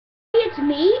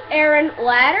me, Aaron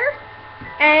Ladder,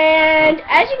 and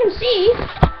as you can see,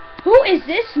 who is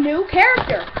this new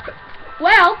character?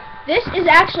 Well, this is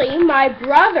actually my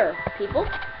brother, people.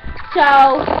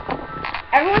 So,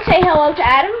 everyone say hello to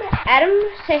Adam. Adam,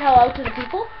 say hello to the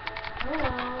people.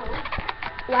 Hello.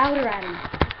 Louder, Adam.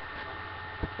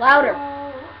 Louder.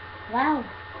 Hello. Loud.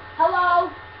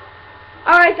 Hello.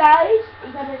 Alright, guys.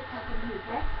 You better talk to me,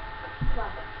 okay?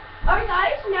 Alright,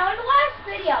 guys. Now, in the last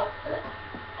video,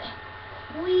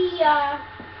 we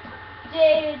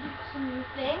did some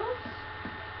things.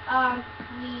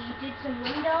 We did some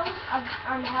windows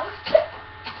on the house.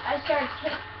 I started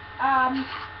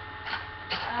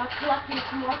collecting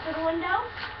some more for the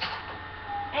windows.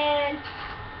 And,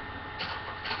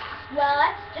 well,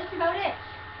 that's just about it.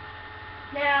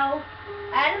 Now,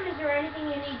 Adam, is there anything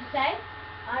you need to say?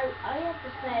 I have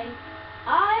to say,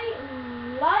 I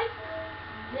like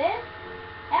this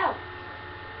house.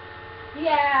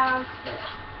 Yeah,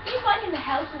 he's liking the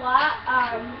house a lot.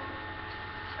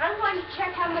 I'm going to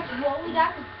check how much wool we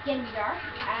got because it's getting dark.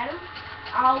 Adam,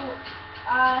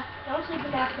 don't sleep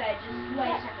in that bed. Just wait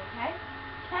a second, okay?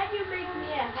 Can you make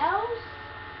me a house?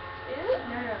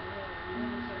 No.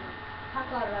 Talk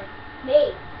louder like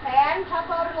me. Okay, Adam, talk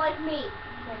louder like me.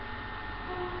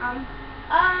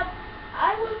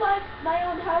 I would like my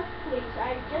own house, please.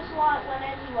 I just want one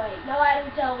anyway. No,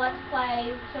 Adam, so let's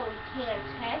play so we can't,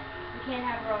 okay? We can't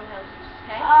have our own houses,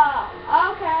 okay? Oh,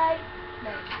 okay.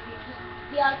 No, just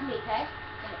be like me, okay?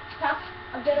 Talk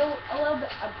a little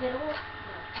bit.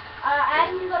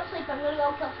 Adam, you go to sleep. I'm gonna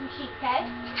go kill some sheep, okay?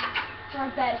 For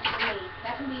a bed for me.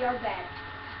 That can be your bed.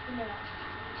 No.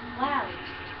 Wow.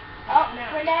 Oh, No.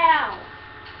 for now.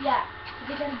 Yeah,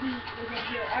 we're gonna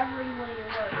hear every one of your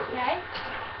words, okay?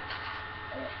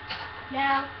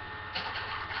 Now,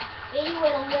 maybe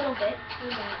wait a little bit.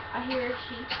 I hear a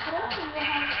sheep.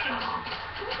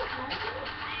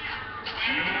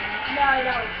 No, I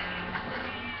don't.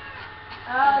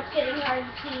 Oh, it's getting hard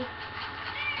to see.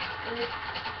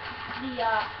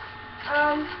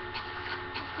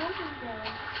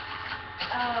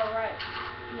 Oh, right.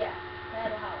 Yeah,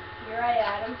 that'll help. You're right,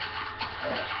 Adam.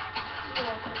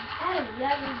 Adam, you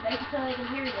have to make it so they can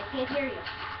hear you. They can't hear you.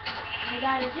 You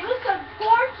gotta do some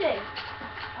torching.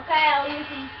 Okay, I'll use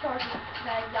these torches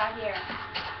that I've got here.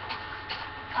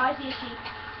 Oh, I see a sheep.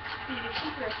 The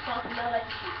sheep are supposed to know that's a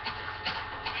sheep.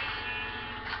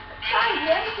 Guys, we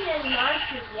haven't seen any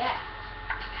monsters yet.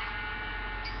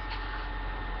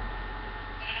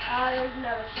 There's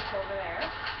another sheep over there.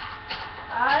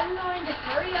 I'm going to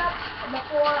hurry up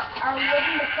before our wood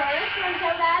in the furnace runs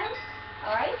out, Adam.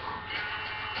 Alright?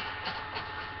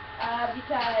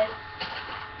 Because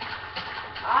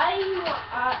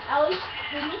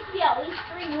there needs to be at least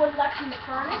 3 wood left in the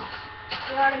furnace.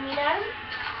 You know what I mean, Adam?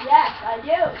 Yes, I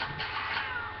do.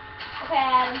 Okay,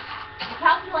 Adam. You're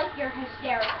talking like you're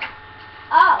hysterical.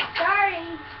 Oh,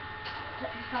 sorry.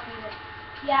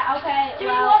 Yeah, okay, Do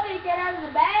you want me to get out of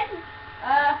the bed?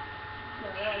 No,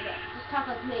 just talk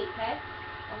like me, okay?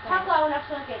 Talk loud enough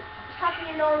so I can, talk in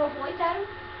your normal voice, Adam.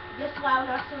 Just loud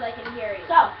enough so they can hear you.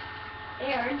 So,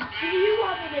 Aaron, do you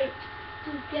want me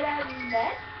to get out of the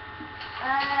bed?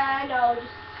 No,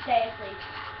 just stay asleep.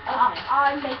 Okay.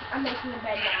 I'm making a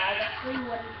bed now. I got 3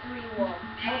 wood and 3 wool.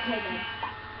 Okay then.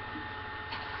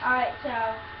 Alright, so,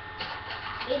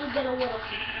 itty bit of little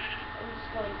sheep. I'm just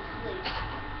going to sleep.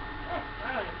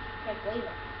 Wow, I can't believe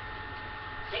it.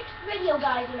 6th video,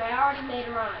 guys, and I already made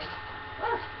a rhyme.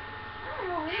 Well, I don't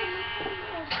know, I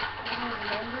don't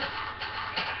remember.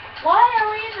 Why are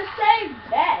we in the same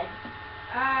bed?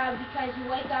 Because you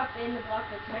wake up in the block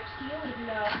that's next to you, even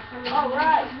though for some reason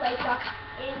right. you wake up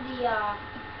in the,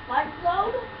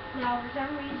 microphone? No, for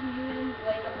some reason you didn't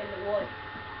wake up in the wood.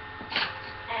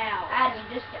 Ow. Adam,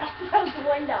 you just jumped out the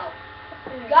window.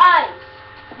 Guys,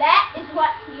 that is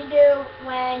what you do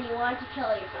when you want to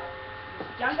kill yourself.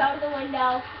 Just jump out of the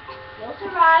window. You'll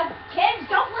survive. Kids,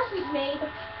 don't listen to me.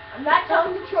 I'm not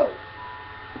telling the truth.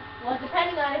 Well,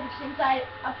 depending on if it's inside,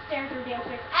 upstairs, or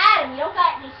downstairs. Adam, you don't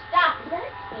got any stuff. Is that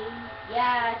a cave?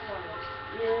 Yeah, it's one of those.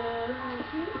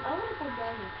 Yeah. I want to go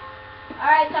down here.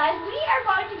 Alright, guys, we are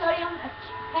going to go down a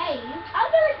cave. I'm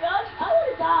gonna go. I want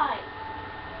to die.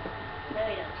 No,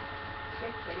 you don't.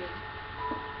 You're kidding.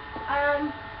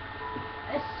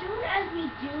 As soon as we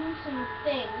do some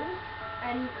things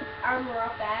and armor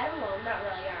up Adam, well, not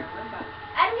really armor, but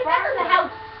Adam, get back to the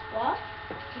house. What?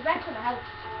 Get back to the house.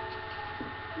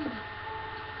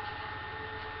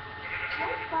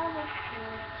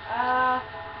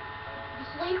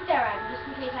 Just leave it there, Adam, just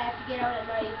in case I have to get out at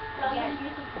night again.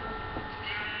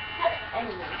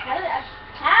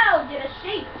 How did a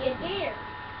sheep get here?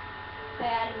 Okay,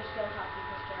 Adam is still talking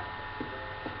hysterically.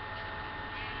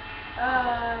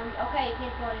 Okay, you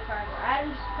can't go any farther. Adam,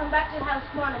 just come back to the house.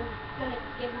 Come on, I'm gonna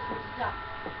give you some stuff.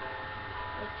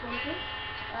 Like torches?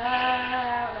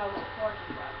 I don't know what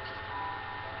torches are.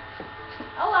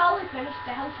 Oh well, we finished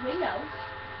the house windows.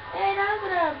 And I'm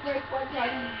gonna break one so I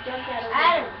can jump out of the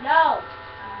Adam, window. no!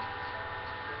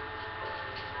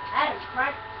 Adam,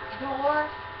 front door.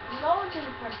 I'm going to the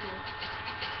front door.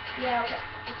 Yeah, okay.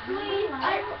 Please,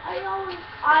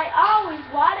 I always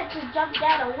wanted to jump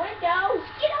down a window.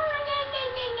 Get on!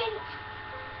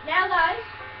 Now guys,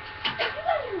 if you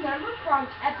guys remember from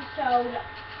episode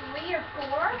 3 or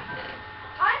 4,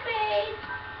 I made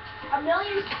a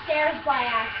million stairs by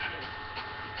accident.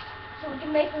 So we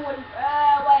can make a wooden,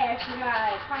 wait, I forgot.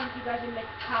 I promised you guys would make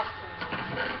a cobblestone.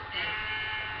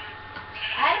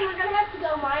 Adam, we're gonna have to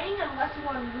go mining unless you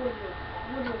want wood with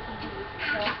you do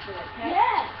okay?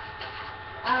 Yeah.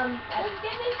 Just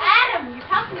give me Adam, you're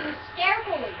talking to the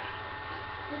staircase.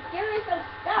 Just give me some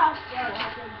stuff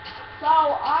so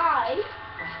I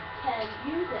can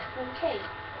use it for the cake.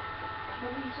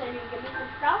 Remember you said you'd give me some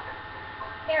stuff?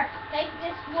 Here, take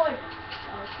this wood.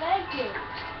 Oh, thank you.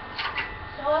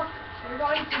 So you're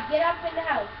going to get up in the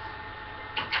house.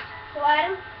 So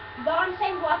Adam, go on the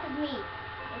same block as me.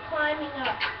 We're climbing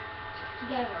up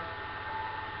together.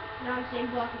 You're on the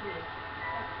same block as me.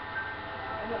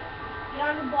 Get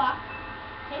on the block.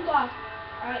 Same block.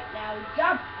 Alright, now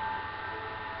jump.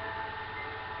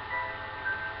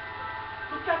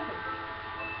 Keep jumping.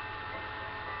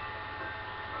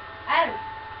 Adam,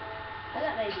 I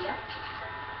got an idea.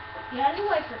 Get out of the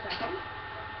way for a second.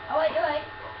 Oh wait. I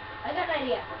got an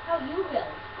idea. How you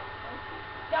build.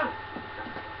 Jump.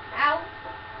 Ow.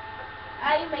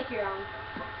 You make your own.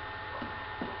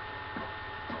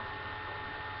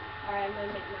 Alright, I'm gonna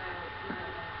make my own.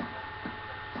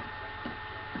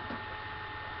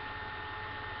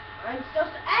 I'm still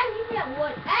Adam, you get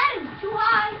wood. Adam, too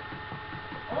high.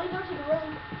 Only go to the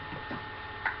room.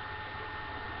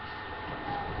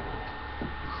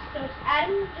 So it's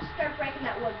Adam, just start breaking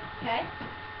that wood, okay?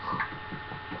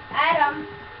 Adam.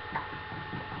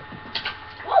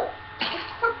 Whoa!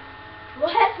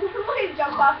 What? I'm going to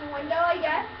jump off the window, I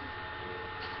guess.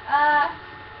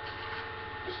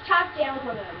 Just chop down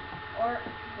one of them. Or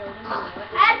build a new one.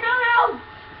 No!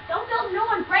 Don't build a new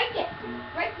one, break it!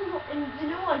 Break the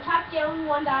new one, chop down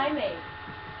one that I made.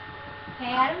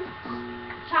 Okay, Adam?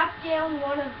 Chop down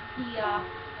one of the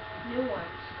new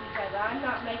ones. Because I'm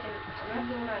not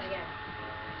doing that again.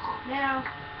 Now,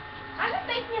 I'm not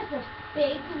making this a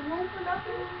big roof or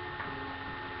nothing.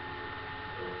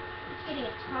 It's getting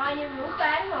a tiny roof,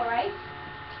 Adam, alright?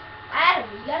 Adam,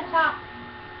 you gotta talk.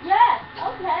 Yeah,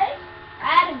 okay.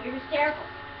 Adam, you're hysterical.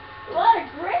 What a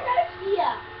great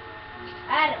idea.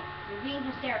 Adam, you're being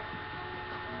hysterical.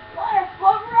 What a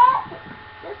fun rock.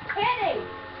 Just kidding.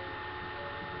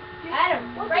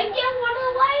 Adam, break down one of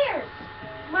the layers.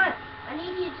 Come on, I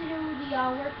need you to do the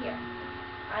work here.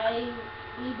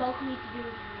 We both need to do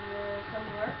some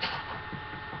work.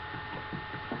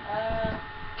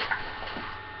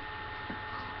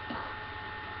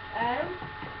 Adam,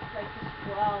 break this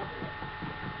wall.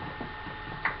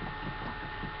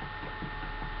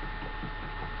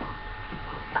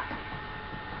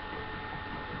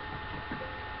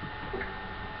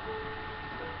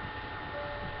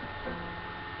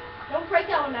 Don't break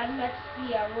that one, Adam. That's the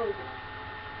roof.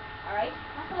 Alright?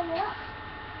 That's all right.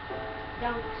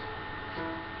 Don't.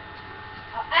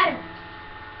 Adam,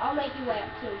 I'll make you way up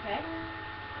too, okay?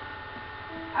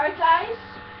 Alright, guys.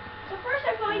 So first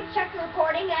I'm going to check the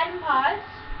recording. Adam, pause.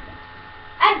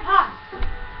 Adam, pause.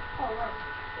 Oh, right.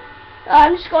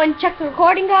 I'm just going to check the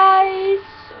recording, guys.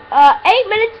 8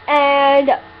 minutes and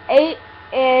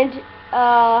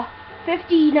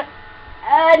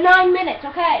 59 minutes,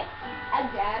 okay.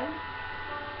 Adam.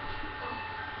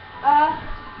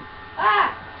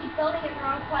 Keep building in the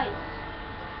wrong place.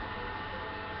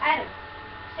 Adam,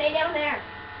 stay down there.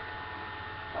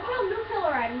 Don't build new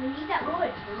pillar, Adam. We need that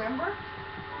wood, remember?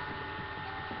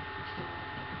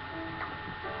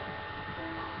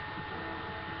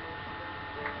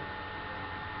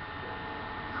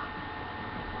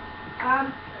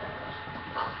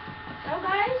 So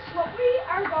guys, what we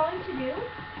are going to do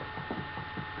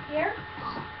here,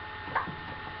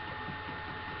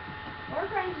 what we're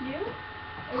trying to do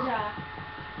is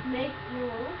make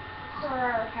room for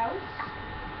our house.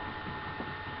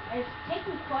 It's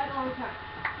taking quite a long time.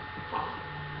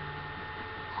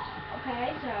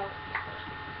 Okay, so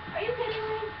are you kidding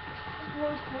me? This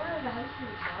one corner of the house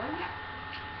is done.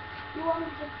 You want me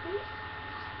to please?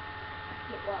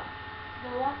 Get what? The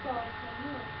walk over from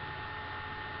here.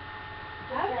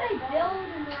 How did I build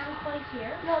in the wrong place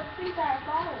here? No, the trees are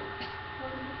falling.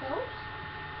 Want me to go?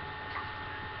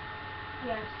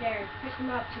 Yeah, upstairs. Pick them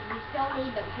up because we still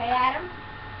need them. Okay, Adam?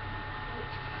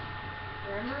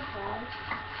 Remember, guys?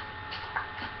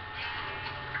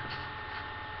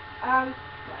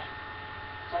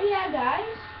 So yeah,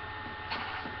 guys.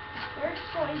 We're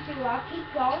just going to keep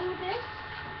going with this.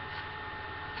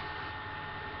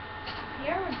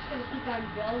 Here, we're just going to keep on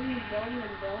building, and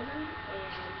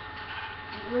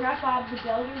we're not Bob the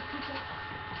Builder people.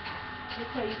 Just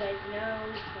so you guys know,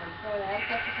 just going to throw that out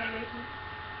there for some reason.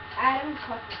 Adam,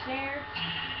 cross the stairs.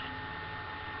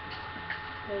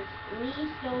 Because we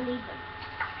still need them.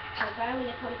 So if I only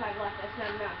get 25 left, that's not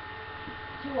enough.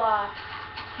 To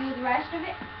do the rest of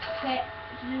it. Okay,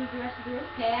 to do the rest of the room.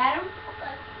 Okay, Adam?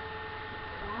 Okay.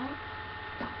 Well,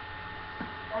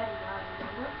 I do not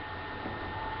remember.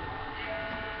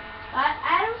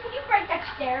 Adam, can you break that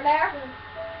stair there?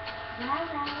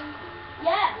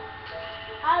 Yes,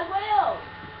 I will.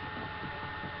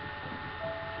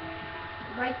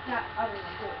 Break that other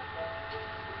one too.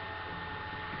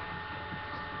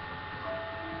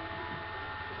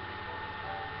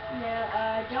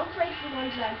 Now, don't break the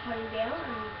ones that I'm putting down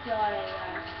until I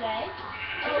say.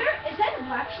 Is that a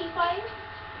black sheep by you?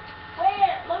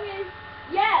 Where? Let me.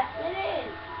 Yes, it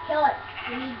is. Kill it.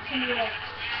 We need some more.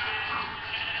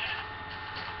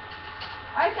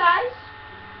 Alright, guys.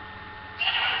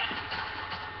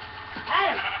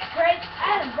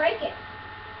 Adam, break it.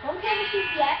 Don't kill the sheep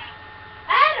yet.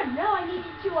 Adam, no, I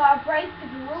needed to break the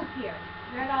roof here.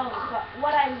 I don't know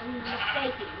what I was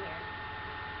mistaking here.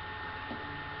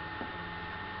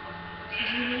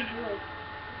 You need wood.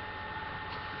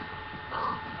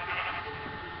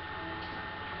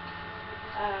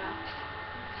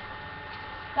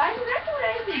 Guys, we're not doing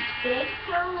anything big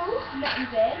for a roof. Nothing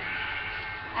big.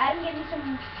 Adam, give me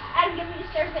the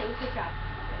stairs that you picked up.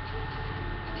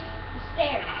 The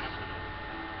stairs.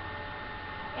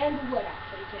 And the wood,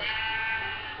 actually, too.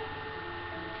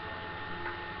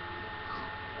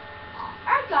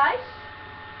 Alright, guys.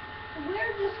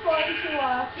 We're just going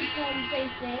to keep doing the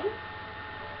same thing.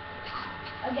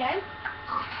 Again.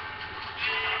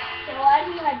 So,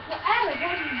 Adam,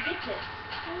 how did you get this?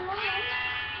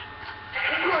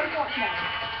 It's more important now.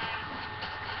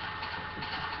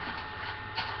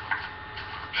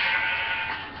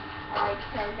 Alright,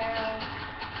 so now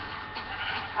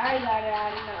I got it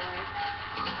out of nowhere.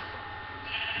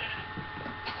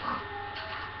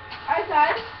 Alright,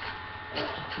 guys.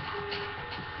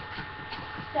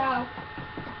 So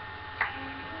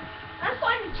I'm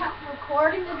going to check the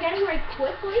recording again right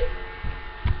quickly.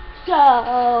 So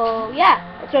yeah,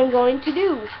 that's what I'm going to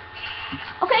do.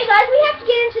 Okay, guys, we have to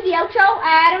get into the outro.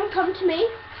 Adam, come to me.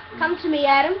 Come to me,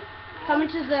 Adam. Come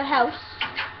into the house.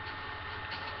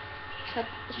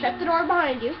 Shut the door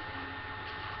behind you.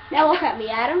 Now look at me,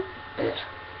 Adam.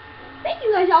 Thank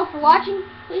you guys all for watching.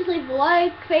 Please leave a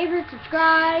like, favorite,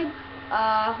 subscribe,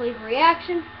 leave a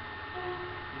reaction,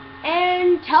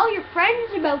 and tell your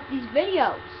friends about these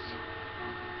videos.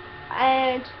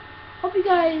 And hope you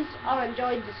guys all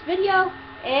enjoyed this video,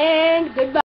 and goodbye.